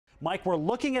Mike, we're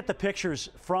looking at the pictures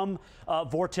from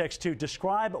Vortex2.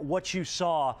 Describe what you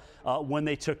saw when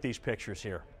they took these pictures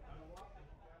here.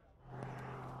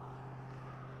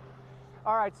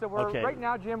 All right, so we're right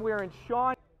now, Jim, we're in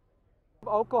Shawnee,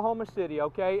 Oklahoma City,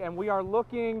 okay, and we are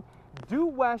looking due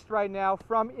west right now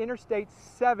from Interstate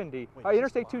 270,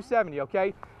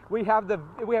 okay. We have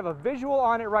a visual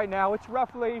on it right now. It's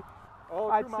roughly,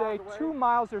 I'd say 2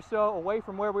 miles or so away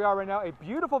from where we are right now. A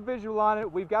beautiful visual on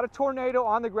it. We've got a tornado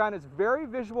on the ground. It's very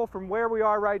visual from where we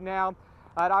are right now.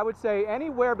 And I would say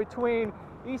anywhere between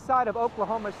east side of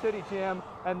Oklahoma City, Jim,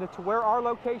 and to where our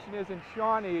location is in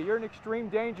Shawnee, you're in extreme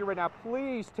danger right now.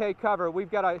 Please take cover. We've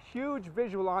got a huge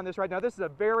visual on this right now. This is a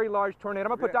very large tornado. I'm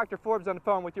going to put Dr. Forbes on the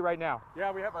phone with you right now.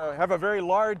 Yeah, we have a very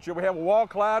large, we have a wall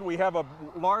cloud. We have a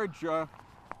large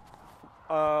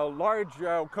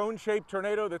cone-shaped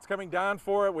tornado that's coming down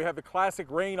for it. We have the classic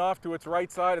rain off to its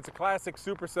right side. It's a classic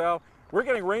supercell. We're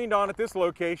getting rained on at this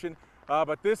location.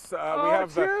 But this, we have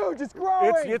it's huge, it's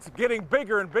growing. It's getting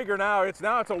bigger and bigger now. It's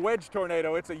a wedge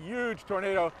tornado. It's a huge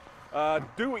tornado.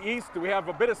 Due east, we have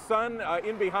a bit of sun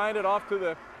in behind it, off to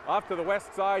the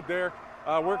west side there.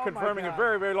 We're confirming a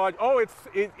very, very large.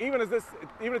 Even at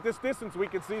this distance, we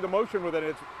can see the motion within it.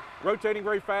 It's rotating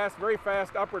very fast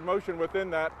upward motion within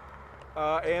that,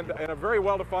 and a very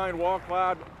well-defined wall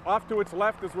cloud. Off to its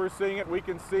left, as we're seeing it, we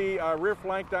can see rear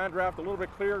flank downdraft, a little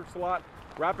bit clear slot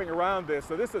wrapping around this.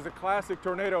 So this is a classic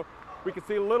tornado. We can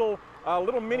see little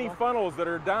mini funnels that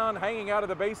are down, hanging out of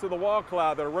the base of the wall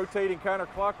cloud that are rotating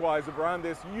counterclockwise around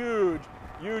this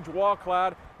huge wall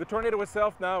cloud. The tornado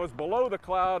itself now is below the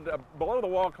cloud, below the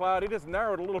wall cloud. It has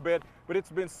narrowed a little bit, but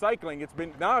it's been cycling.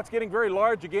 Now it's getting very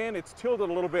large again. It's tilted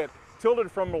a little bit,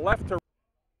 tilted from left to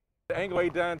right, angle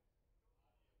down.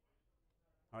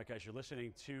 All right, guys, you're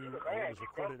listening to what was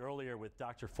recorded earlier with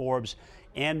Dr. Forbes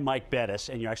and Mike Bettis,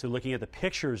 and you're actually looking at the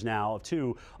pictures now,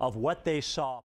 too, of what they saw.